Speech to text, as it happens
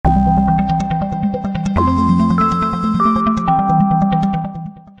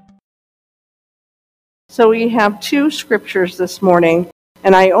So we have two scriptures this morning,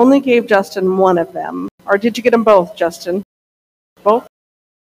 and I only gave Justin one of them. Or did you get them both, Justin? Both?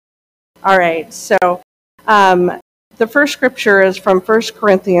 All right, so the first scripture is from 1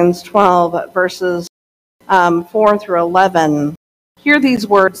 Corinthians 12, verses 4 through 11. Hear these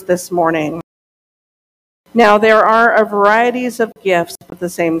words this morning. Now there are varieties of gifts, but the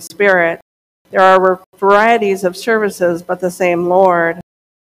same Spirit. There are varieties of services, but the same Lord.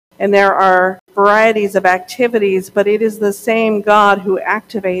 And there are varieties of activities, but it is the same God who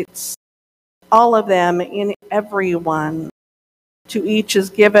activates all of them in everyone. To each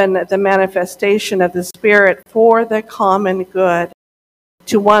is given the manifestation of the Spirit for the common good.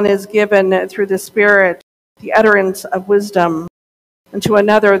 To one is given through the Spirit the utterance of wisdom, and to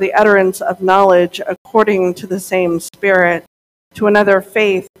another the utterance of knowledge according to the same Spirit, to another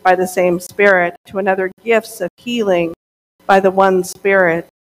faith by the same Spirit, to another gifts of healing by the one Spirit,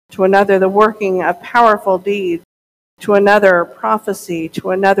 to another the working of powerful deeds, to another prophecy,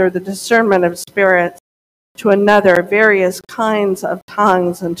 to another the discernment of spirits, to another various kinds of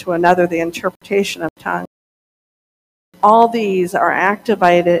tongues, and to another the interpretation of tongues. All these are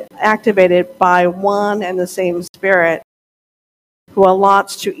activated by one and the same Spirit, who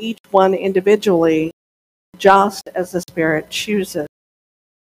allots to each one individually, just as the Spirit chooses.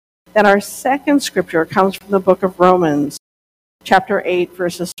 Then our second scripture comes from the book of Romans, chapter 8,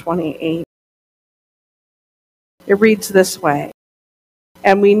 verses 28. It reads this way,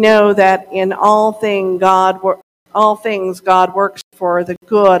 and we know that in all things God works for the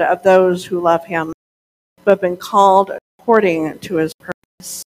good of those who love him, who have been called according to his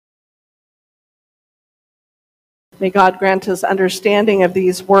purpose. May God grant us understanding of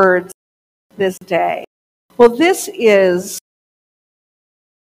these words this day. Well, this is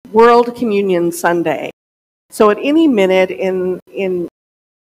World Communion Sunday. So at any minute in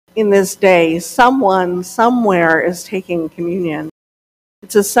this day, someone somewhere is taking communion.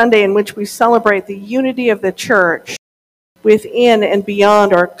 It's a Sunday in which we celebrate the unity of the church within and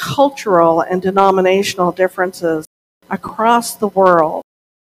beyond our cultural and denominational differences across the world.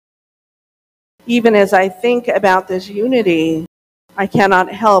 Even as I think about this unity, I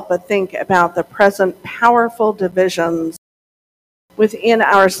cannot help but think about the present powerful divisions within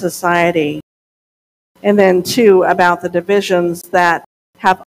our society. And then, too, about the divisions that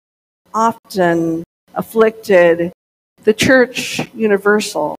have often afflicted the Church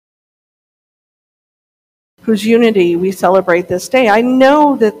Universal, whose unity we celebrate this day. I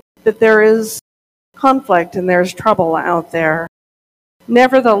know that there is conflict and there's trouble out there.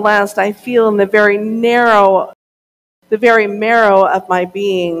 Nevertheless, I feel in the very marrow of my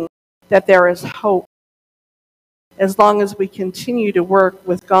being that there is hope, as long as we continue to work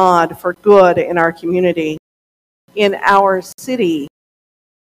with God for good in our community, in our city,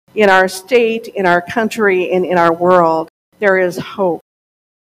 in our state, in our country, and in our world. There is hope.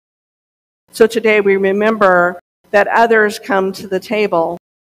 So today we remember that others come to the table.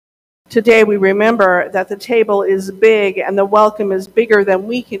 Today we remember that the table is big and the welcome is bigger than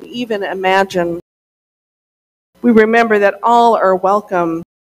we can even imagine. We remember that all are welcome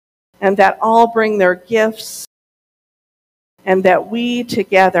and that all bring their gifts, and that we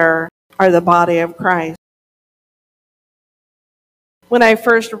together are the body of Christ. When I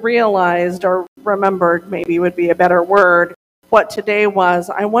first realized, or remembered maybe would be a better word, what today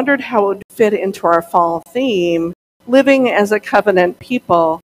was, I wondered how it would fit into our fall theme, living as a covenant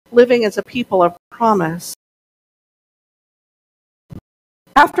people, living as a people of promise.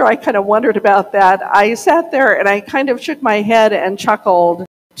 After I kind of wondered about that, I sat there and I kind of shook my head and chuckled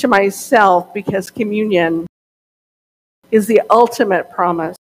to myself, because communion is the ultimate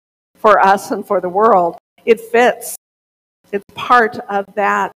promise for us and for the world. It fits. It's part of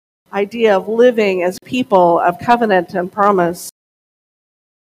that idea of living as people of covenant and promise.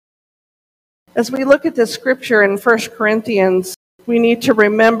 As we look at this scripture in 1 Corinthians, we need to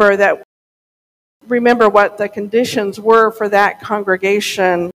remember what the conditions were for that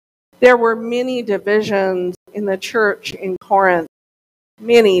congregation. There were many divisions in the church in Corinth,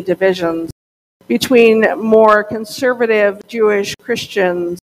 many divisions between more conservative Jewish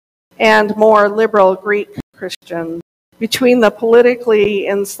Christians and more liberal Greek Christians, between the politically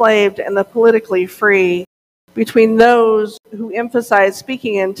enslaved and the politically free, between those who emphasize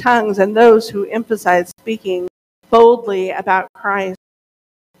speaking in tongues and those who emphasize speaking boldly about Christ,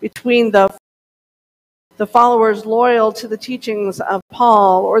 between the followers loyal to the teachings of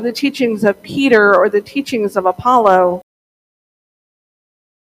Paul or the teachings of Peter or the teachings of Apollo.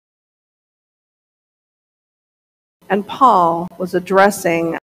 And Paul was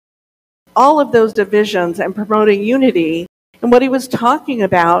addressing all of those divisions and promoting unity. And what he was talking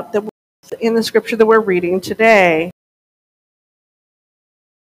about in the scripture that we're reading today.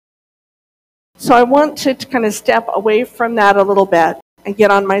 So I want to kind of step away from that a little bit and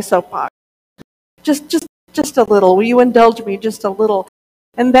get on my soapbox. Just a little. Will you indulge me just a little?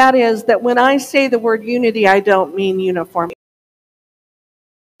 And that is that when I say the word unity, I don't mean uniformity.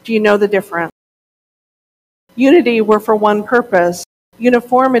 Do you know the difference? Unity, we're for one purpose.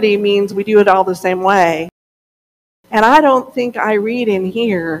 Uniformity means we do it all the same way. And I don't think I read in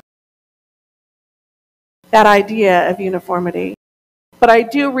here that idea of uniformity. But I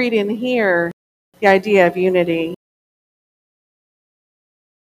do read in here the idea of unity.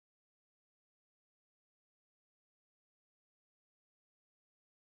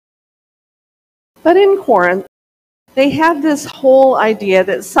 But in Corinth, they had this whole idea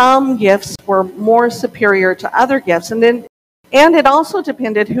that some gifts were more superior to other gifts, and it also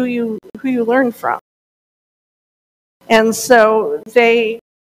depended who you learned from. And so they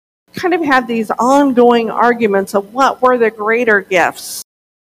kind of had these ongoing arguments of what were the greater gifts.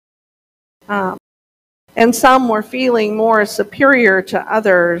 And some were feeling more superior to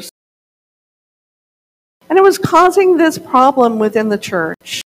others. And it was causing this problem within the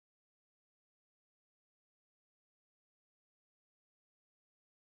church.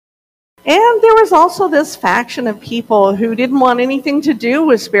 And there was also this faction of people who didn't want anything to do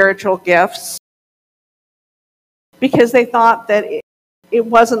with spiritual gifts because they thought that it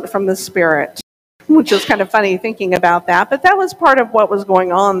wasn't from the Spirit, which is kind of funny thinking about that. But that was part of what was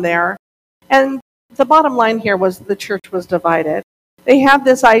going on there. And the bottom line here was the church was divided. They had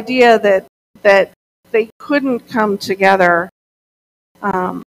this idea that they couldn't come together.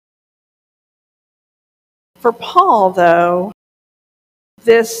 For Paul, though,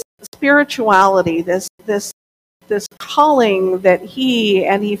 this spirituality, this calling that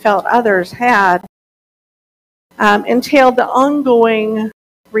he felt others had, entailed the ongoing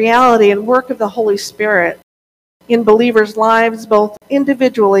reality and work of the Holy Spirit in believers' lives, both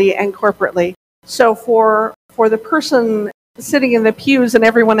individually and corporately. So for the person sitting in the pews and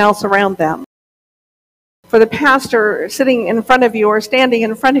everyone else around them, for the pastor sitting in front of you or standing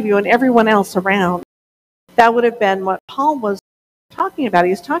in front of you and everyone else around, that would have been what Paul was talking about.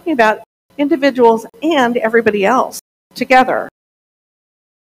 He's talking about individuals and everybody else together.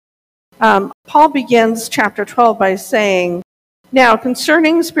 Paul begins chapter 12 by saying, "Now,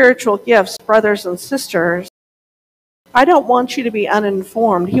 concerning spiritual gifts, brothers and sisters, I don't want you to be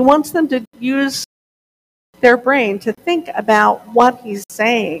uninformed." He wants them to use their brain to think about what he's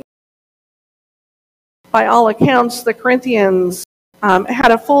saying. By all accounts, the Corinthians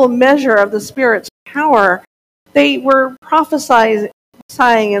had a full measure of the Spirit's power. They were prophesying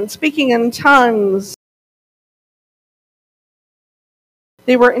and speaking in tongues.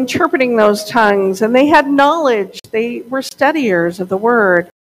 They were interpreting those tongues, and they had knowledge. They were studiers of the Word.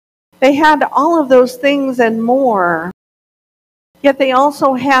 They had all of those things and more. Yet they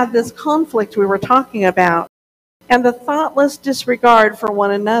also had this conflict we were talking about, and the thoughtless disregard for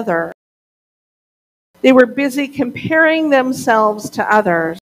one another. They were busy comparing themselves to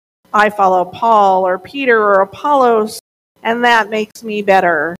others. I follow Paul or Peter or Apollos, and that makes me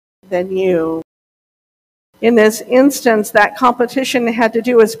better than you. In this instance, that competition had to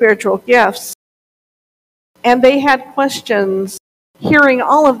do with spiritual gifts. And they had questions. Hearing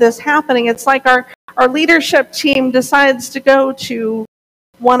all of this happening, it's like our leadership team decides to go to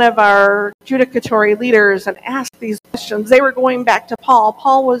one of our judicatory leaders and ask these questions. They were going back to Paul.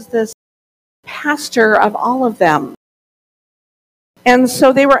 Paul was this pastor of all of them. And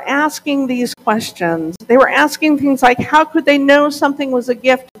so they were asking these questions. They were asking things like, how could they know something was a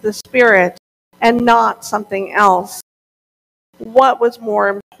gift of the Spirit and not something else? What was more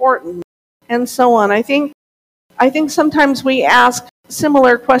important? And so on. I think sometimes we ask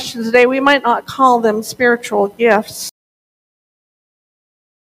similar questions today. We might not call them spiritual gifts,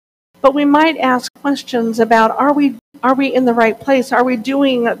 but we might ask questions about, are we in the right place? Are we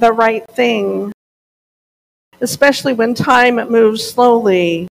doing the right thing? Especially when time moves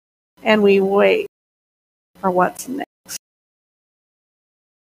slowly and we wait for what's next.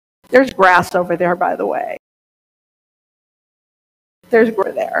 There's grass over there, by the way. There's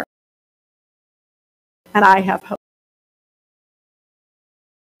grass there. And I have hope.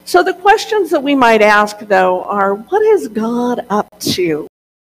 So the questions that we might ask, though, are, what is God up to?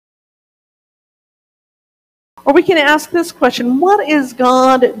 Or we can ask this question, what is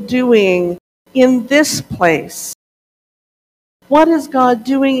God doing in this place? What is God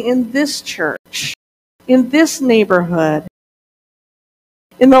doing in this church, in this neighborhood,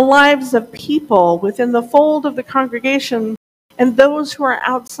 in the lives of people within the fold of the congregation and those who are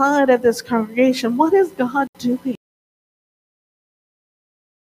outside of this congregation? What is God doing?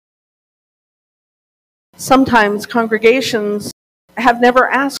 Sometimes congregations have never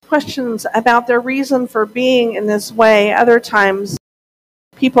asked questions about their reason for being in this way. Other times,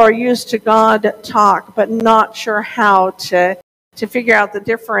 people are used to God talk, but not sure how to figure out the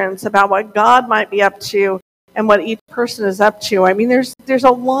difference about what God might be up to and what each person is up to. I mean, there's a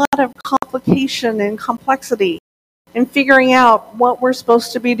lot of complication and complexity in figuring out what we're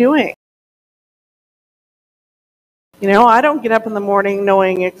supposed to be doing. You know, I don't get up in the morning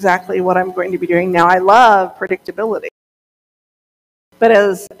knowing exactly what I'm going to be doing. Now, I love predictability. But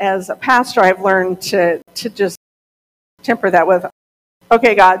as a pastor, I've learned to just temper that with,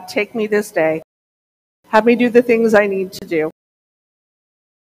 okay, God, take me this day. Have me do the things I need to do.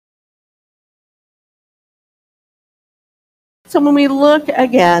 So when we look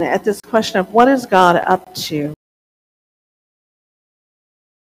again at this question of what is God up to,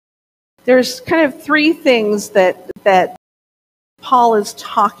 there's kind of three things that Paul is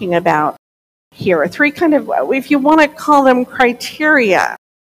talking about here. Three kind of, if you want to call them criteria.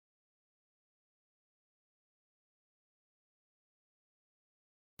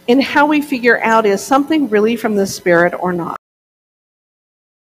 In how we figure out is something really from the Spirit or not.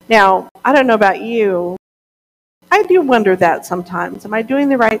 Now, I don't know about you. I do wonder that sometimes. Am I doing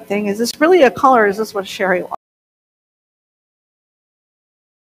the right thing? Is this really a call or is this what Sherry wants?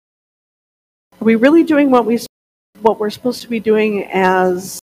 Are we really doing what we're supposed to be doing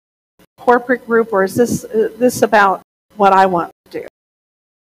as a corporate group, or is this about what I want to do?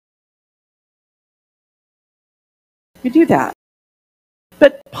 We do that.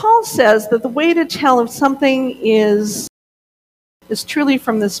 But Paul says that the way to tell if something is truly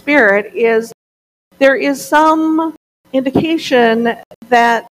from the Spirit is there is some indication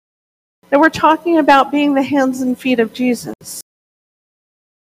that we're talking about being the hands and feet of Jesus.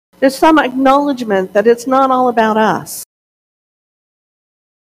 There's some acknowledgement that it's not all about us.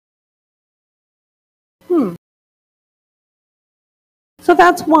 So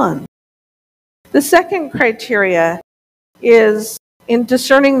that's one. The second criteria is in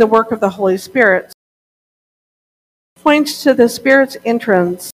discerning the work of the Holy Spirit, points to the Spirit's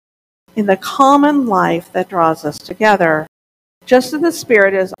entrance in the common life that draws us together. Just as the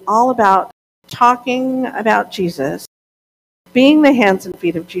Spirit is all about talking about Jesus, being the hands and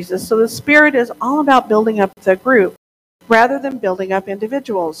feet of Jesus, so the Spirit is all about building up the group rather than building up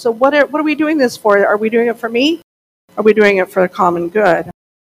individuals. So what are we doing this for? Are we doing it for me? Are we doing it for the common good?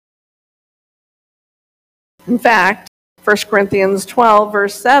 In fact, 1 Corinthians 12,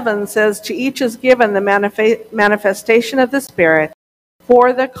 verse 7 says, to each is given the manifestation of the Spirit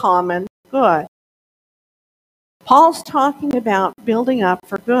for the common good. Paul's talking about building up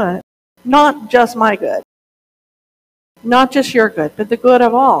for good, not just my good, not just your good, but the good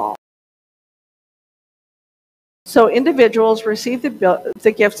of all. So individuals receive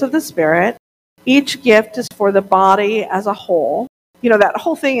the gifts of the Spirit. Each gift is for the body as a whole. You know, that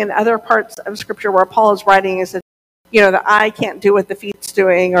whole thing in other parts of Scripture where Paul is writing is that, you know, the eye can't do what the feet's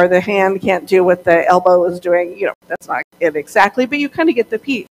doing, or the hand can't do what the elbow is doing. You know, that's not it exactly, but you kind of get the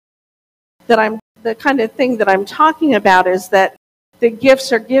piece. The kind of thing that I'm talking about is that the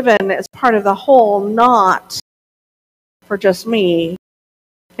gifts are given as part of the whole, not for just me.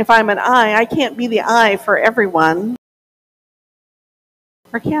 If I'm an eye, I can't be the eye for everyone.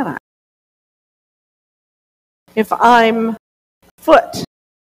 Or can I? If I'm foot,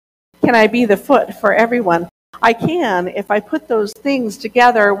 can I be the foot for everyone? I can if I put those things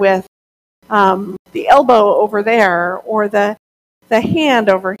together with the elbow over there or the hand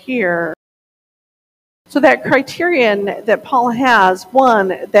over here. So that criterion that Paul has, one,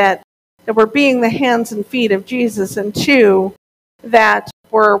 that we're being the hands and feet of Jesus, and two, that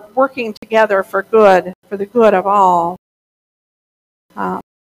we're working together for good, for the good of all.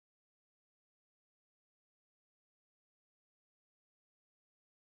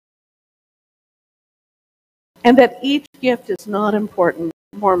 And that each gift is not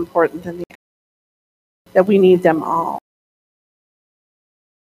more important than the other. That we need them all.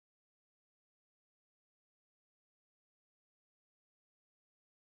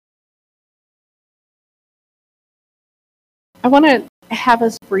 I want to have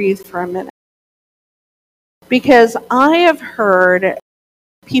us breathe for a minute. Because I have heard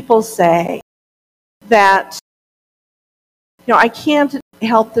people say that, you know, I can't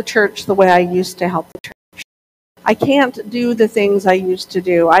help the church the way I used to help the church. I can't do the things I used to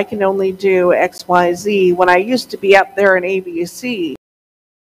do. I can only do X, Y, Z when I used to be up there in ABC.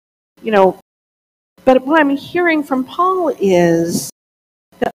 You know, but what I'm hearing from Paul is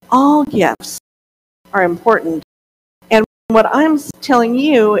that all gifts are important. And what I'm telling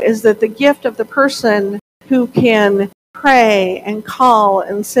you is that the gift of the person who can pray and call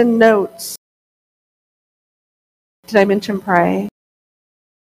and send notes Did I mention pray?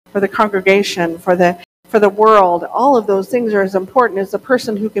 For the congregation, for the world, all of those things are as important as the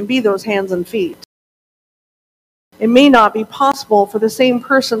person who can be those hands and feet. It may not be possible for the same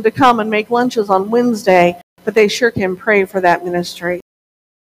person to come and make lunches on Wednesday, but they sure can pray for that ministry.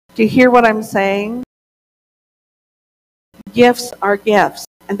 Do you hear what I'm saying? Gifts are gifts,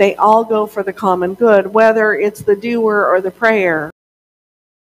 and they all go for the common good, whether it's the doer or the prayer.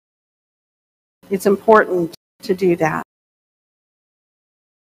 It's important to do that.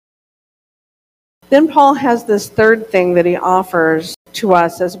 Then Paul has this third thing that he offers to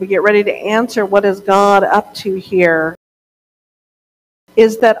us as we get ready to answer what is God up to here,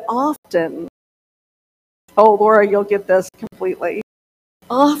 is that often, oh Laura, you'll get this completely.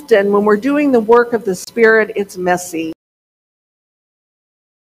 Often when we're doing the work of the Spirit, it's messy.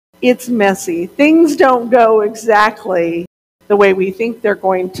 It's messy. Things don't go exactly the way we think they're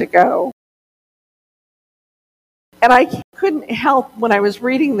going to go. And I couldn't help, when I was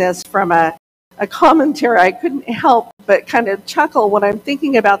reading this from a commentary, I couldn't help but kind of chuckle when I'm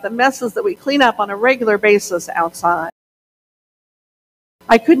thinking about the messes that we clean up on a regular basis outside.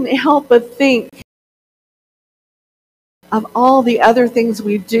 I couldn't help but think of all the other things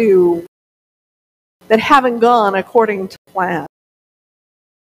we do that haven't gone according to plan.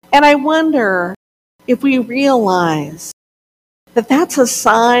 And I wonder if we realize that that's a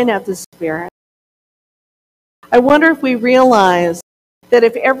sign of the Spirit. I wonder if we realize that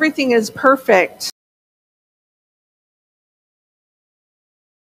if everything is perfect,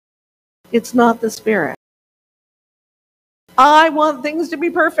 it's not the Spirit. I want things to be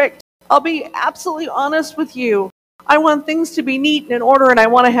perfect. I'll be absolutely honest with you. I want things to be neat and in order, and I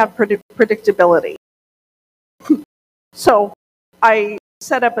want to have predictability. So I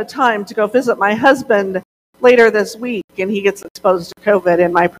set up a time to go visit my husband later this week, and he gets exposed to COVID,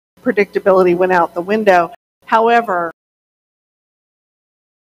 and my predictability went out the window. However,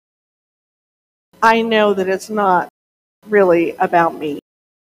 I know that it's not really about me.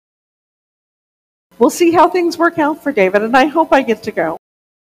 We'll see how things work out for David, and I hope I get to go.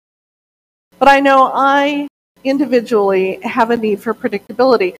 But I know I individually have a need for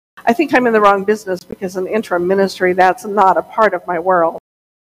predictability. I think I'm in the wrong business because in interim ministry, that's not a part of my world.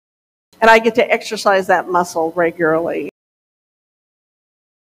 And I get to exercise that muscle regularly.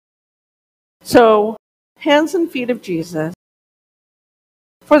 So, hands and feet of Jesus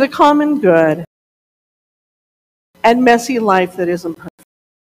for the common good and messy life that isn't perfect.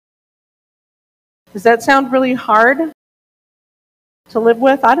 Does that sound really hard to live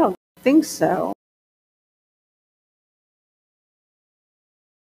with? I don't think so.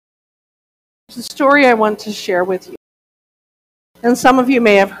 There's a story I want to share with you. And some of you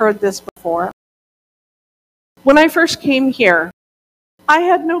may have heard this before. When I first came here, I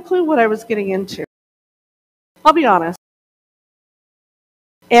had no clue what I was getting into. I'll be honest.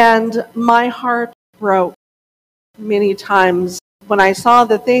 And my heart broke many times when I saw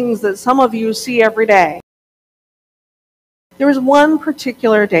the things that some of you see every day. There was one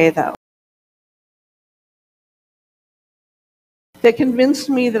particular day, though, that convinced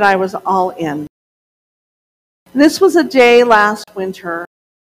me that I was all in. This was a day last winter.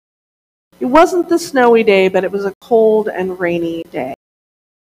 It wasn't the snowy day, but it was a cold and rainy day.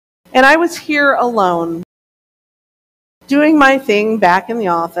 And I was here alone, doing my thing back in the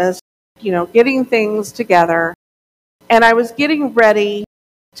office, getting things together. And I was getting ready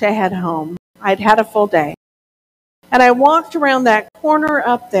to head home. I'd had a full day. And I walked around that corner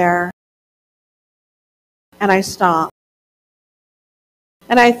up there, and I stopped.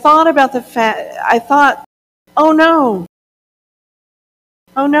 And I thought about oh no,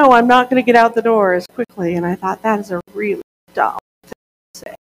 I'm not going to get out the door as quickly. And I thought, that is a really dumb thing to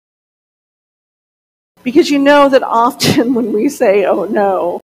say. Because you know that often when we say, oh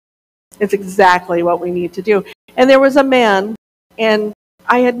no, it's exactly what we need to do. And there was a man, and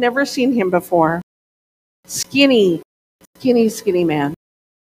I had never seen him before. Skinny man.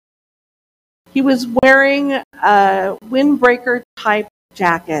 He was wearing a windbreaker type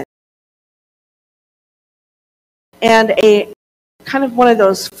jacket and a kind of one of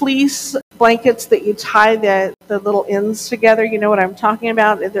those fleece blankets that you tie the little ends together. You know what I'm talking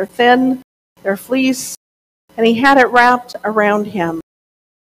about? They're thin, they're fleece, and he had it wrapped around him.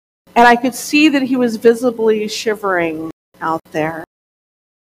 And I could see that he was visibly shivering out there.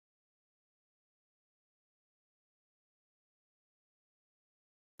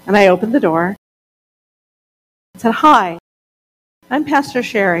 And I opened the door and said, "Hi, I'm Pastor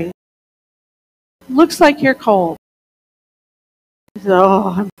Sherry. Looks like you're cold." He said,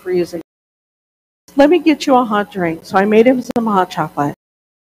 "Oh, I'm freezing. Let me get you a hot drink." So I made him some hot chocolate,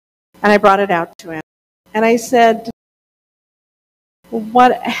 and I brought it out to him. And I said,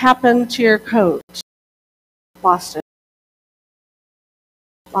 What happened to your coat? Lost it.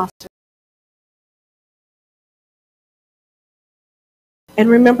 Lost it. And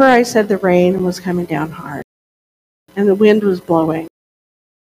remember I said the rain was coming down hard and the wind was blowing.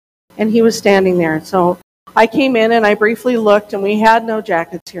 And he was standing there. So I came in and I briefly looked, and we had no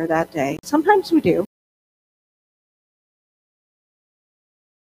jackets here that day. Sometimes we do.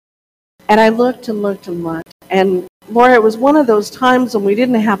 And I looked and looked and looked. And Laura, it was one of those times when we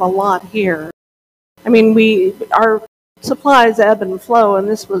didn't have a lot here. I mean, our supplies ebb and flow, and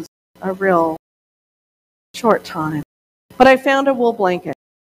this was a real short time. But I found a wool blanket.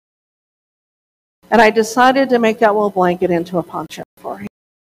 And I decided to make that wool blanket into a poncho for him.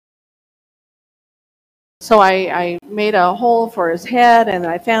 So I made a hole for his head, and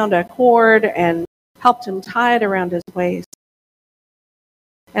I found a cord and helped him tie it around his waist.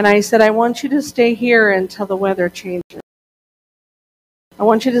 And I said, I want you to stay here until the weather changes. I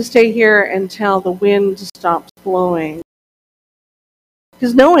want you to stay here until the wind stops blowing.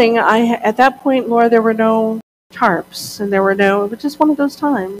 Because knowing, at that point, Laura, there were no tarps, and it was just one of those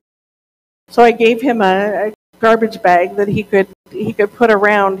times. So I gave him a garbage bag that he could put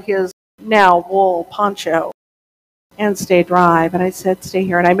around his now wool poncho and stay dry. But I said, stay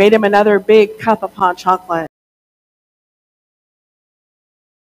here. And I made him another big cup of hot chocolate.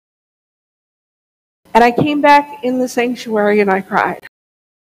 And I came back in the sanctuary and I cried.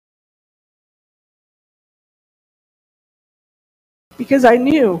 Because I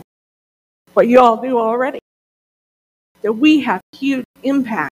knew what you all knew already, that we have huge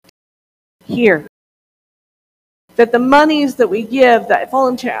impact here. That the monies that we give, the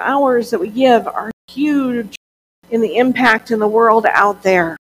volunteer hours that we give are huge in the impact in the world out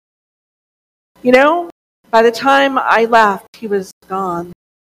there. You know, by the time I left, he was gone.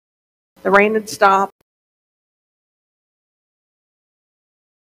 The rain had stopped.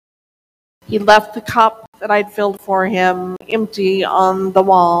 He left the cup that I'd filled for him empty on the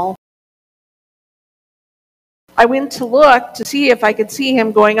wall. I went to look to see if I could see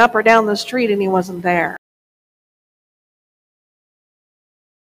him going up or down the street, and he wasn't there.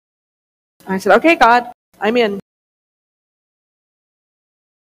 I said, okay, God, I'm in.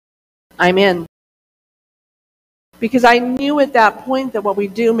 I'm in. Because I knew at that point that what we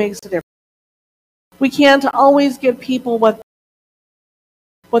do makes a difference. We can't always give people what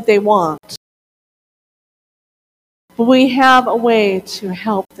they want. But we have a way to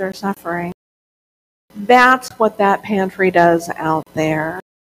help their suffering. That's what that pantry does out there.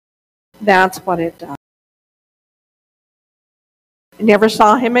 That's what it does. I never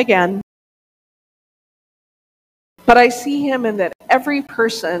saw him again. But I see him in that every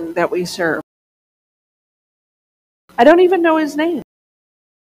person that we serve. I don't even know his name.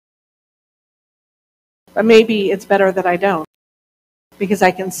 But maybe it's better that I don't, because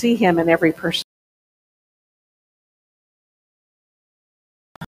I can see him in every person.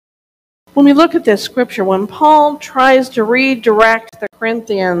 When we look at this scripture, when Paul tries to redirect the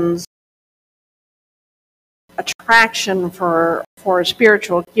Corinthians' attraction for a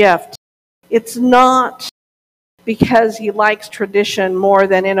spiritual gift, it's not because he likes tradition more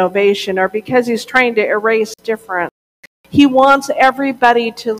than innovation or because he's trying to erase difference. He wants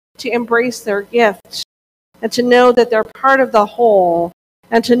everybody to embrace their gift and to know that they're part of the whole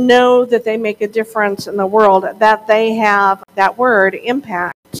and to know that they make a difference in the world, that they have, that word,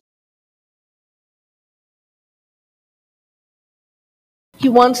 impact. He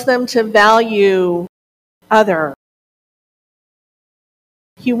wants them to value other.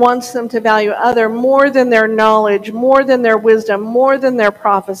 He wants them to value other more than their knowledge, more than their wisdom, more than their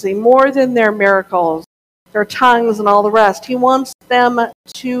prophecy, more than their miracles, their tongues and all the rest. He wants them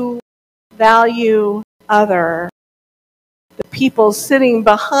to value other. The people sitting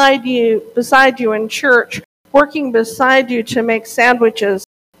beside you in church, working beside you to make sandwiches,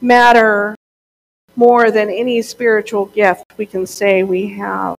 matter more than any spiritual gift we can say we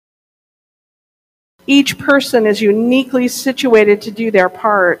have. Each person is uniquely situated to do their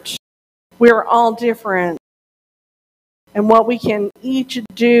part. We're all different. And what we can each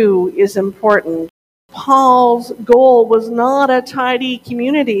do is important. Paul's goal was not a tidy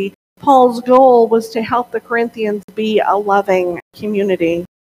community. Paul's goal was to help the Corinthians be a loving community.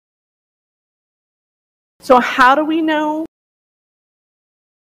 So how do we know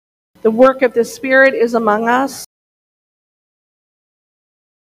the work of the Spirit is among us?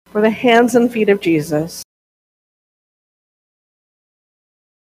 We're the hands and feet of Jesus.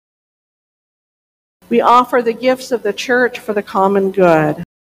 We offer the gifts of the church for the common good.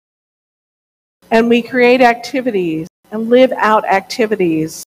 And we create activities and live out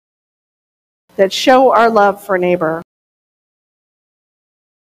activities that show our love for neighbor.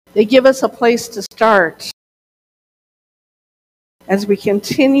 They give us a place to start as we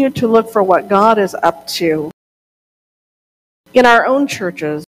continue to look for what God is up to in our own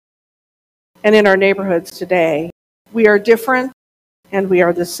churches and in our neighborhoods today. We are different and we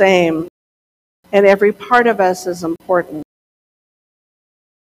are the same, and every part of us is important.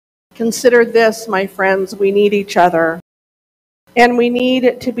 Consider this, my friends, we need each other, and we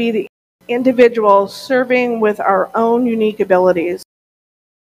need to be the individuals serving with our own unique abilities.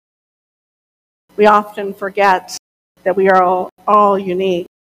 We often forget that we are all unique.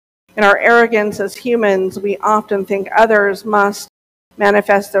 In our arrogance as humans, we often think others must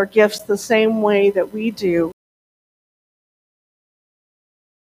manifest their gifts the same way that we do.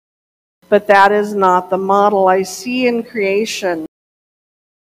 But that is not the model I see in creation.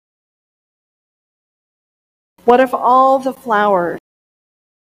 What if all the flowers,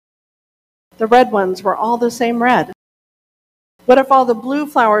 the red ones, were all the same red? What if all the blue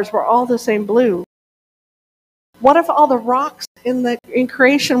flowers were all the same blue? What if all the rocks in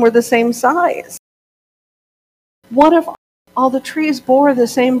creation were the same size? What if all the trees bore the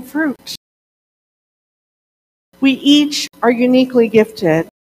same fruit? We each are uniquely gifted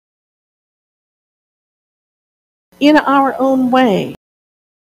in our own way.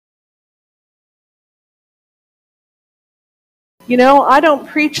 You know, I don't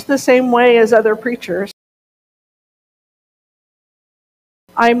preach the same way as other preachers.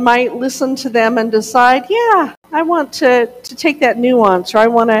 I might listen to them and decide, yeah, I want to take that nuance, or I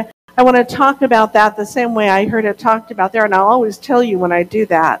want to talk about that the same way I heard it talked about there, and I'll always tell you when I do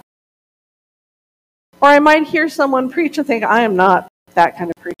that. Or I might hear someone preach and think, I am not that kind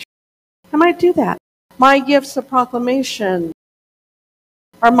of preacher. I might do that. My gifts of proclamation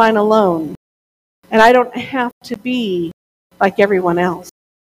are mine alone, and I don't have to be like everyone else.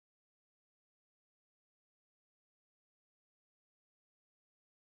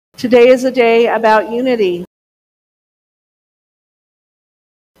 Today is a day about unity.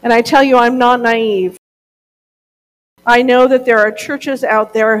 And I tell you, I'm not naive. I know that there are churches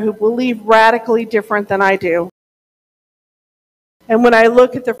out there who believe radically different than I do. And when I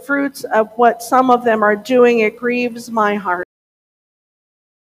look at the fruits of what some of them are doing, it grieves my heart.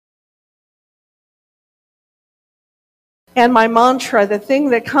 And my mantra, the thing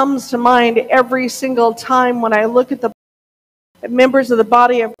that comes to mind every single time when I look at the members of the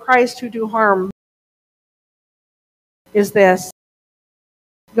body of Christ who do harm, is this: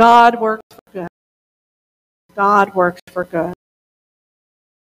 God works for good. God works for good.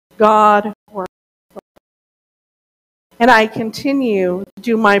 God works for good. And I continue to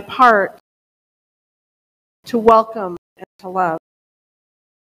do my part to welcome and to love.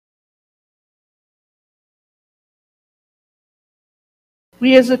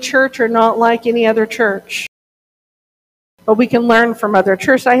 We as a church are not like any other church, but we can learn from other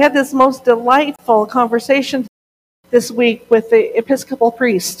churches. I had this most delightful conversation this week with the Episcopal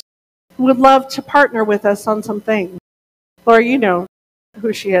priest who would love to partner with us on some things. Laura, you know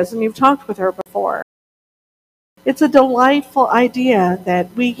who she is, and you've talked with her before. It's a delightful idea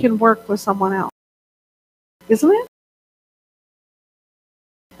that we can work with someone else, isn't it?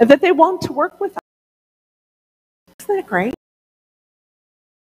 And that they want to work with us. Isn't that great?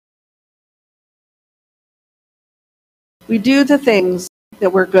 We do the things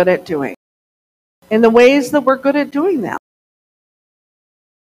that we're good at doing, in the ways that we're good at doing them.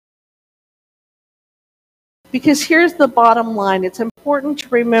 Because here's the bottom line. It's important to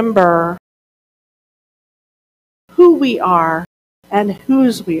remember who we are and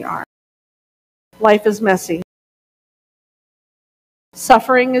whose we are. Life is messy.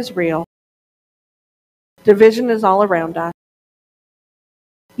 Suffering is real. Division is all around us.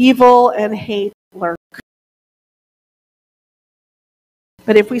 Evil and hate lurk.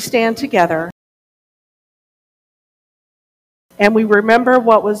 But if we stand together and we remember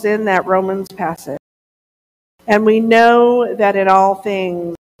what was in that Romans passage, and we know that in all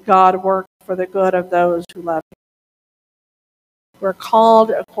things God works for the good of those who love Him, we're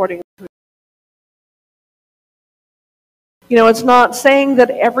called according to. You know, it's not saying that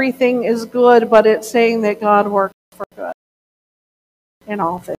everything is good, but it's saying that God works for good in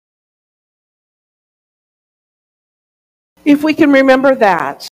all things. If we can remember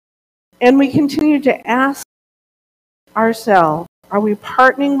that, and we continue to ask ourselves, are we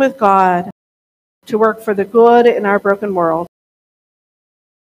partnering with God to work for the good in our broken world?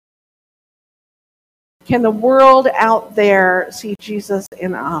 Can the world out there see Jesus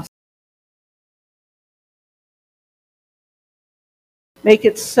in us? Make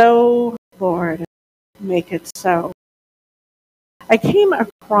it so, Lord. Make it so. I came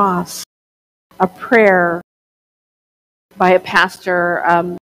across a prayer by a pastor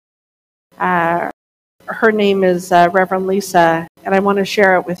Her name is Reverend Lisa, and I want to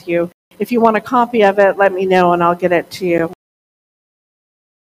share it with you. If you want a copy of it, let me know and I'll get it to you.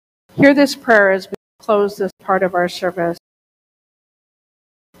 Hear this prayer as we close this part of our service.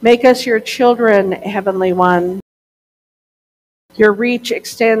 Make us your children, Heavenly One. Your reach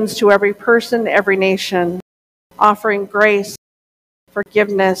extends to every person, every nation, offering grace,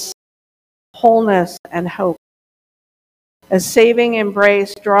 forgiveness, wholeness, and hope. A saving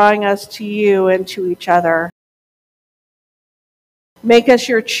embrace drawing us to you and to each other. Make us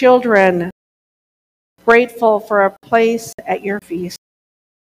your children, grateful for a place at your feast.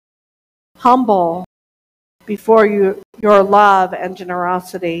 Humble before your love and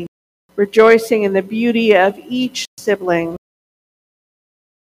generosity, rejoicing in the beauty of each sibling.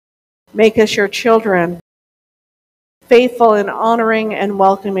 Make us your children, faithful in honoring and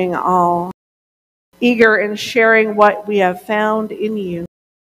welcoming all, eager in sharing what we have found in you.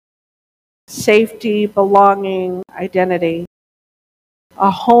 Safety, belonging, identity, a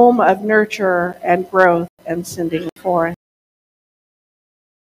home of nurture and growth and sending forth.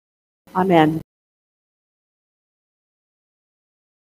 Amen.